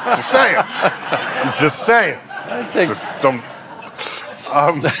 Just saying. I think. Just don't. I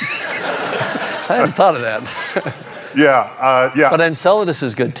hadn't thought of that. Yeah. But Enceladus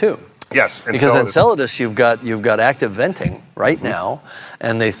is good too. Yes, because Enceladus, you've got active venting right now,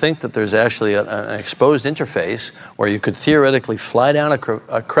 and they think that there's actually an exposed interface where you could theoretically fly down a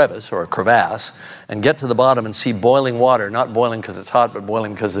crevice or a crevasse and get to the bottom and see boiling water, not boiling because it's hot, but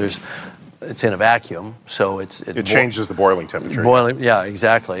boiling because it's in a vacuum, so it changes the boiling temperature. Yeah,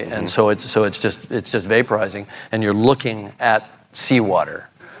 exactly, and so it's just vaporizing, and you're looking at seawater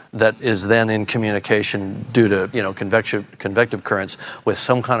that is then in communication due to convective currents with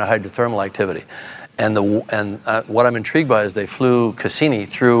some kind of hydrothermal activity, and what I'm intrigued by is they flew Cassini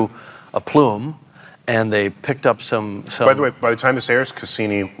through a plume, and they picked up some. By the way, by the time this airs,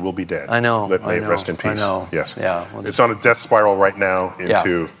 Cassini will be dead. I know. May it rest in peace. I know. Yes. Yeah. It's on a death spiral right now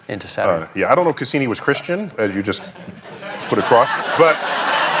into Saturn. I don't know if Cassini was Christian, as you just put across, but.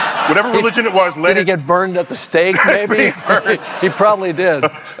 Whatever religion it was, did he get burned at the stake, maybe? He probably did. Yeah,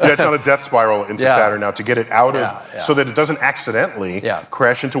 it's on a death spiral into Saturn now to get it out of, so that it doesn't accidentally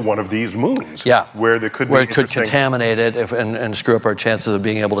crash into one of these moons. Yeah. Where there could be it could contaminate it and screw up our chances of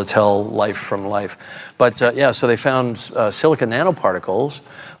being able to tell life from life. But so they found silicon nanoparticles,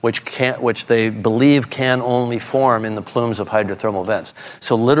 which they believe can only form in the plumes of hydrothermal vents.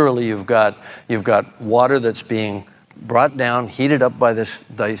 So literally, you've got water that's being brought down, heated up by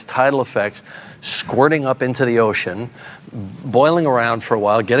these tidal effects, squirting up into the ocean, boiling around for a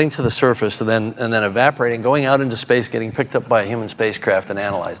while, getting to the surface, and then evaporating, going out into space, getting picked up by a human spacecraft and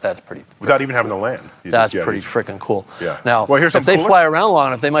analyzed. That's pretty. Without even having to land. That's pretty freaking cool. Yeah. Now, here's if they fly around long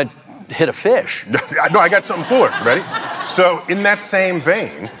enough, they might hit a fish. No, I got something cooler. Ready? So, in that same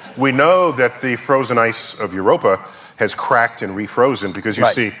vein, we know that the frozen ice of Europa has cracked and refrozen because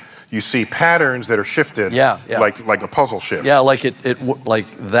you see patterns that are shifted, like a puzzle shift. Yeah, like like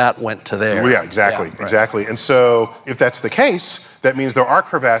that went to there. Yeah, exactly. And so, if that's the case, that means there are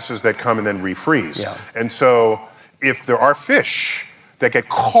crevasses that come and then refreeze. Yeah. And so, if there are fish that get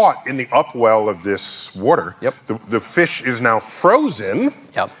caught in the upwell of this water, the fish is now frozen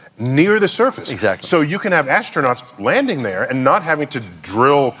near the surface. Exactly. So you can have astronauts landing there and not having to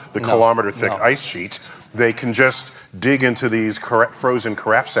drill the kilometer-thick ice sheets. They can just dig into these frozen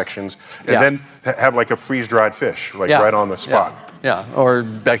carafe sections and then have like a freeze-dried fish, like right on the spot. Yeah, or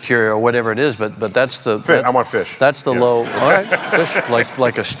bacteria or whatever it is, but that's the... Fish. I want fish. That's the low... All right, fish,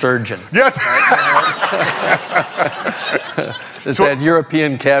 like a sturgeon. Yes! That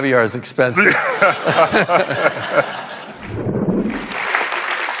European caviar is expensive.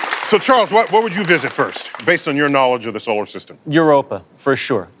 So, Charles, what would you visit first, based on your knowledge of the solar system? Europa, for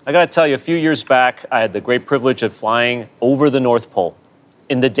sure. I gotta tell you, a few years back, I had the great privilege of flying over the North Pole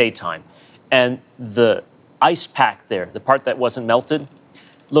in the daytime. And the ice pack there, the part that wasn't melted,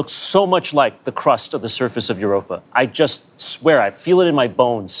 looks so much like the crust of the surface of Europa. I just swear, I feel it in my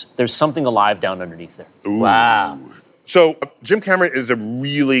bones. There's something alive down underneath there. Ooh. Wow. So Jim Cameron is a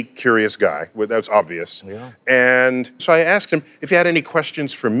really curious guy. That's obvious. Yeah. And so I asked him if he had any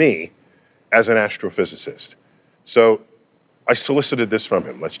questions for me as an astrophysicist. So I solicited this from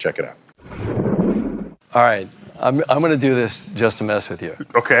him. Let's check it out. All right. I'm going to do this just to mess with you.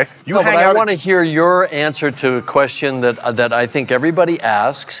 Okay. But I want to hear your answer to a question that I think everybody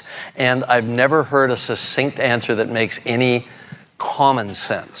asks, and I've never heard a succinct answer that makes any common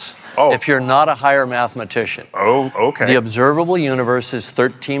sense. Oh. If you're not a higher mathematician. Oh, okay. The observable universe is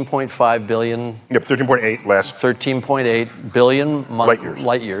 13.5 billion. Yep, 13.8 last. 13.8 billion light years.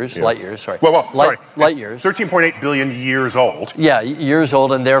 Light years, sorry. Light years. 13.8 billion years old. Yeah, years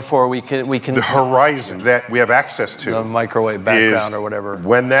old, and therefore we can. The horizon that we have access to. The microwave background or whatever.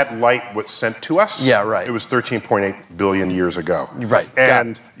 When that light was sent to us. Yeah, right. It was 13.8 billion years ago. Right.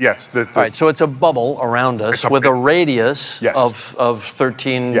 And yes, right. So it's a bubble around us with a radius of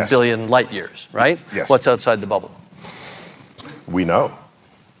 13 billion light years, right? Yes. What's outside the bubble? We know.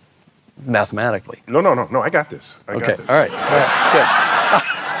 Mathematically. No, I got this. I got this. All right,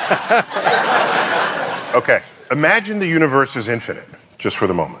 good. Okay, imagine the universe is infinite, just for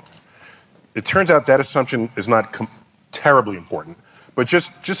the moment. It turns out that assumption is not terribly important, but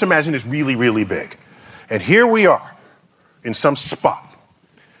just imagine it's really, really big. And here we are, in some spot.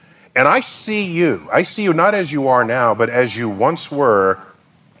 And I see you not as you are now, but as you once were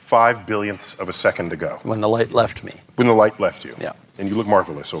 5 billionths of a second ago. When the light left me. When the light left you. Yeah. And you look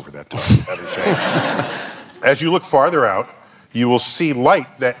marvelous over that time. Haven't changed. As you look farther out, you will see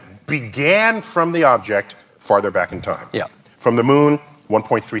light that began from the object farther back in time. Yeah. From the moon,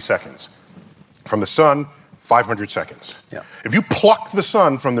 1.3 seconds. From the sun, 500 seconds. Yeah. If you pluck the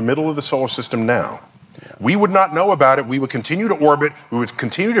sun from the middle of the solar system now, we would not know about it. We would continue to orbit. We would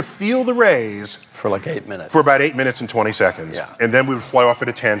continue to feel the rays. For like 8 minutes. For about 8 minutes and 20 seconds. Yeah. And then we would fly off at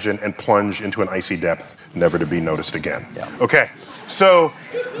a tangent and plunge into an icy depth, never to be noticed again. Yeah. Okay, so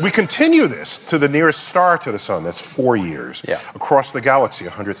we continue this to the nearest star to the sun. That's 4 years. Yeah. Across the galaxy,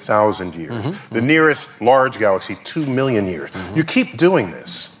 100,000 years. Mm-hmm. The nearest large galaxy, 2 million years. Mm-hmm. You keep doing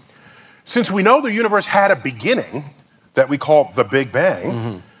this. Since we know the universe had a beginning that we call the Big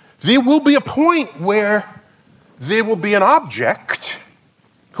Bang, there will be a point where there will be an object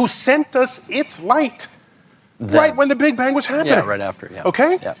who sent us its light right when the Big Bang was happening. Yeah, right after, yeah.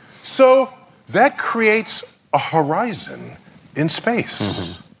 Okay? Yeah. So that creates a horizon in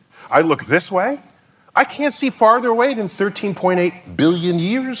space. I look this way, I can't see farther away than 13.8 billion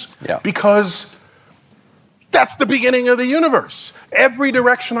years because that's the beginning of the universe. Every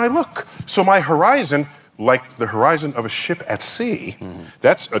direction I look. So my horizon, like the horizon of a ship at sea,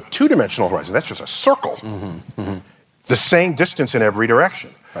 that's a two-dimensional horizon. That's just a circle. The same distance in every direction.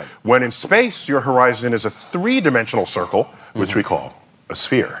 Right. When in space, your horizon is a three-dimensional circle, which we call a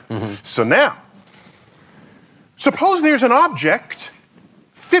sphere. So now, suppose there's an object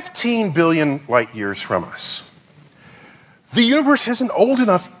 15 billion light years from us. The universe isn't old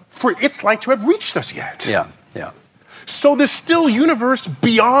enough for its light to have reached us yet. Yeah. So there's still universe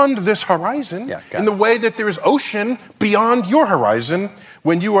beyond this horizon in the way that there is ocean beyond your horizon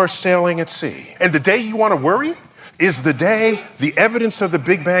when you are sailing at sea. And the day you want to worry is the day the evidence of the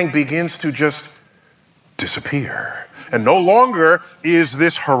Big Bang begins to just disappear. And no longer is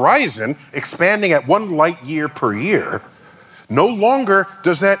this horizon expanding at 1 light year per year. No longer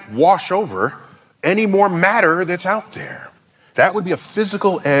does that wash over any more matter that's out there. That would be a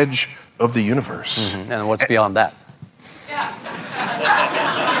physical edge of the universe. And what's beyond that?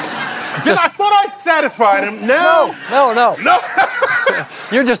 I thought I satisfied him. No.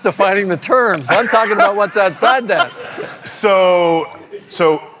 You're just defining the terms. I'm talking about what's outside that. So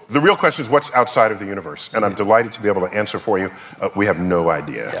the real question is what's outside of the universe? And I'm delighted to be able to answer for you. We have no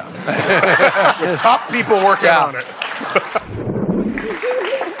idea. Top people working on it.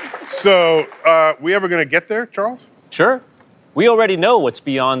 So, we ever going to get there, Charles? Sure. We already know what's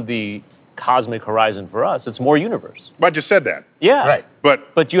beyond the cosmic horizon for us. It's more universe. I just said that. Yeah. Right.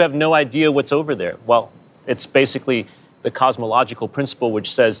 But you have no idea what's over there. Well, It's basically the cosmological principle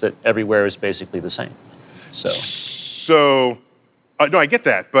which says that everywhere is basically the same. So no, I get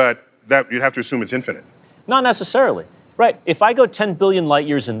that, but that you'd have to assume it's infinite. Not necessarily. Right. If I go 10 billion light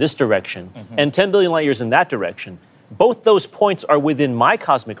years in this direction and 10 billion light years in that direction, both those points are within my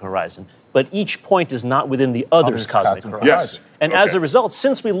cosmic horizon, but each point is not within the other's cosmic horizon. Yes. And as a result,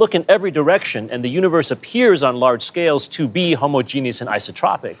 since we look in every direction and the universe appears on large scales to be homogeneous and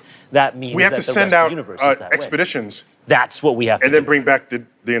isotropic, that means we have that to the send rest out of the universe is that expeditions. way. That's what we have to and do. then bring back the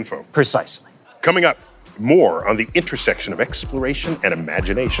info. Precisely. Coming up, more on the intersection of exploration and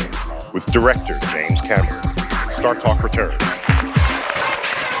imagination with director James Cameron. Star Talk returns.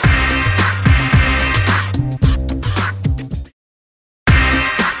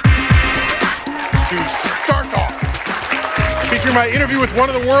 To Star Talk, featuring my interview with one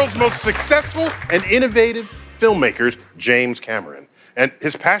of the world's most successful and innovative filmmakers, James Cameron. And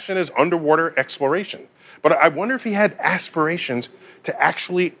his passion is underwater exploration. But I wonder if he had aspirations to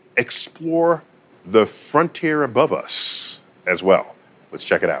actually explore the frontier above us as well. Let's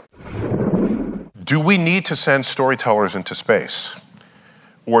check it out. Do we need to send storytellers into space?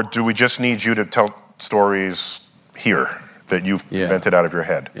 Or do we just need you to tell stories here that you've invented out of your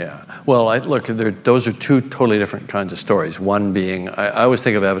head? Yeah. Well, those are two totally different kinds of stories. One being, I always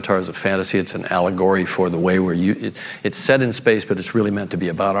think of Avatar as a fantasy. It's an allegory for the way it's set in space, but it's really meant to be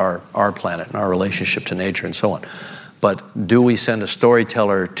about our planet and our relationship to nature and so on. But do we send a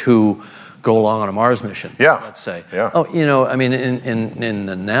storyteller to go along on a Mars mission, let's say? Yeah. Oh, I mean, in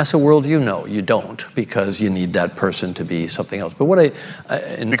the NASA worldview, no, you don't, because you need that person to be something else. But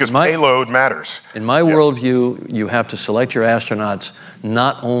because payload matters. In my worldview, you have to select your astronauts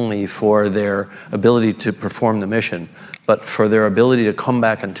not only for their ability to perform the mission, but for their ability to come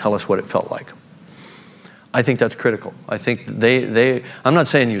back and tell us what it felt like. I think that's critical. I think I'm not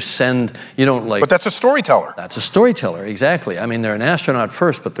saying you don't like... But that's a storyteller. That's a storyteller, exactly. I mean, they're an astronaut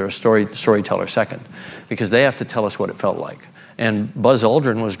first, but they're a storyteller second, because they have to tell us what it felt like. And Buzz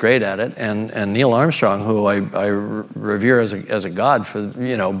Aldrin was great at it, and Neil Armstrong, who I revere as a god for,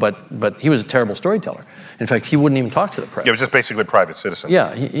 but he was a terrible storyteller. In fact, he wouldn't even talk to the press. Yeah, he was just basically a private citizen.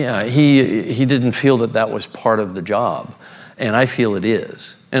 He didn't feel that was part of the job, and I feel it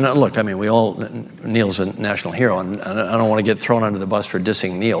is. And look, I mean, Neil's a national hero, and I don't want to get thrown under the bus for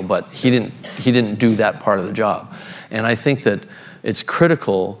dissing Neil, but he didn't do that part of the job. And I think that it's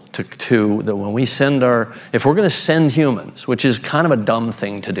critical that when we if we're going to send humans, which is kind of a dumb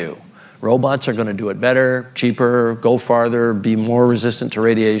thing to do, robots are going to do it better, cheaper, go farther, be more resistant to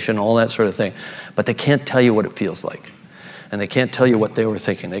radiation, all that sort of thing. But they can't tell you what it feels like. And they can't tell you what they were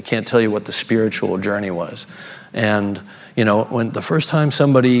thinking. They can't tell you what the spiritual journey was. And when the first time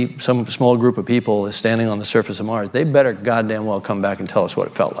some small group of people is standing on the surface of Mars, they better goddamn well come back and tell us what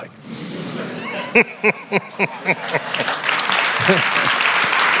it felt like.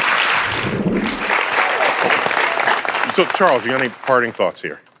 So, Charles, you got any parting thoughts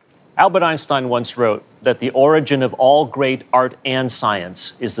here? Albert Einstein once wrote that the origin of all great art and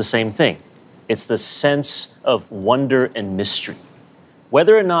science is the same thing. It's the sense of wonder and mystery.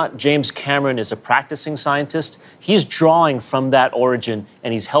 Whether or not James Cameron is a practicing scientist, he's drawing from that origin,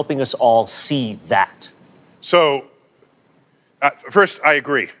 and he's helping us all see that. So, first, I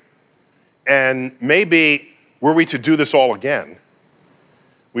agree. And maybe were we to do this all again,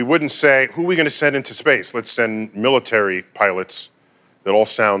 we wouldn't say, who are we going to send into space? Let's send military pilots that all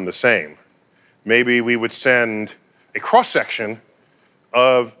sound the same. Maybe we would send a cross-section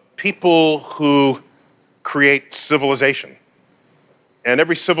of people who create civilization. And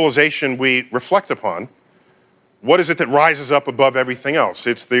every civilization we reflect upon, what is it that rises up above everything else?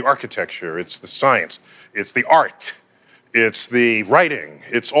 It's the architecture, it's the science, it's the art, it's the writing,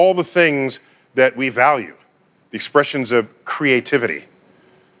 it's all the things that we value, the expressions of creativity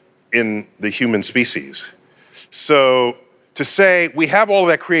in the human species. So to say we have all of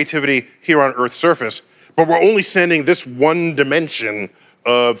that creativity here on Earth's surface, but we're only sending this one dimension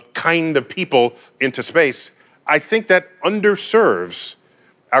of kind of people into space, I think that underserves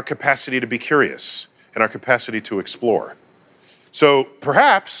our capacity to be curious and our capacity to explore. So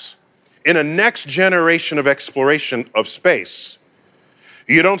perhaps in a next generation of exploration of space,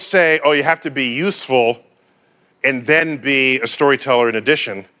 you don't say, oh, you have to be useful and then be a storyteller in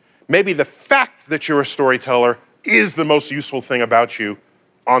addition. Maybe the fact that you're a storyteller is the most useful thing about you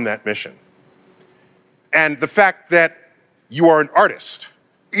on that mission. And the fact that you are an artist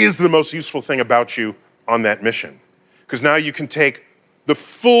is the most useful thing about you on that mission. Because now you can take the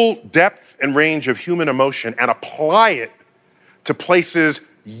full depth and range of human emotion and apply it to places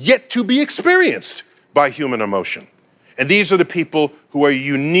yet to be experienced by human emotion. And these are the people who are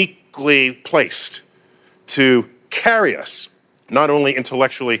uniquely placed to carry us, not only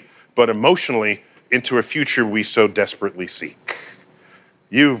intellectually, but emotionally, into a future we so desperately seek.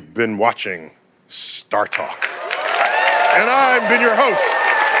 You've been watching Star Talk. And I've been your host,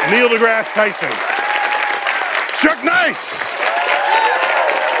 Neil deGrasse Tyson. Chuck Nice,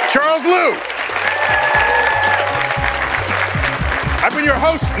 Charles Liu. I've been your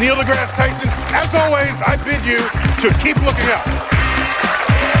host, Neil deGrasse Tyson. As always, I bid you to keep looking up.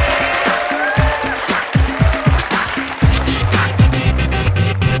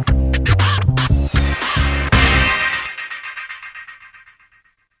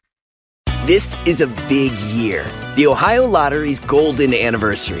 This is a big year. The Ohio Lottery's golden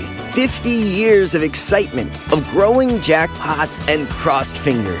anniversary. 50 years of excitement, of growing jackpots and crossed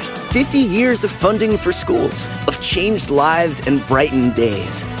fingers. 50 years of funding for schools, of changed lives and brightened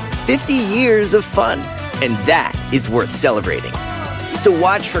days. 50 years of fun, and that is worth celebrating. So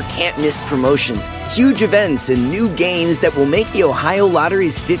watch for can't-miss promotions, huge events, and new games that will make the Ohio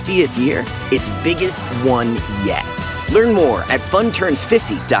Lottery's 50th year its biggest one yet. Learn more at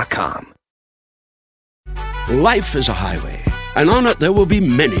funturns50.com. Life is a highway, and on it there will be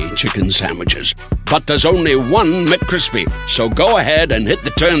many chicken sandwiches. But there's only one McCrispy. So go ahead and hit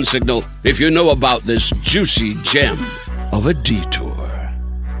the turn signal if you know about this juicy gem of a detour.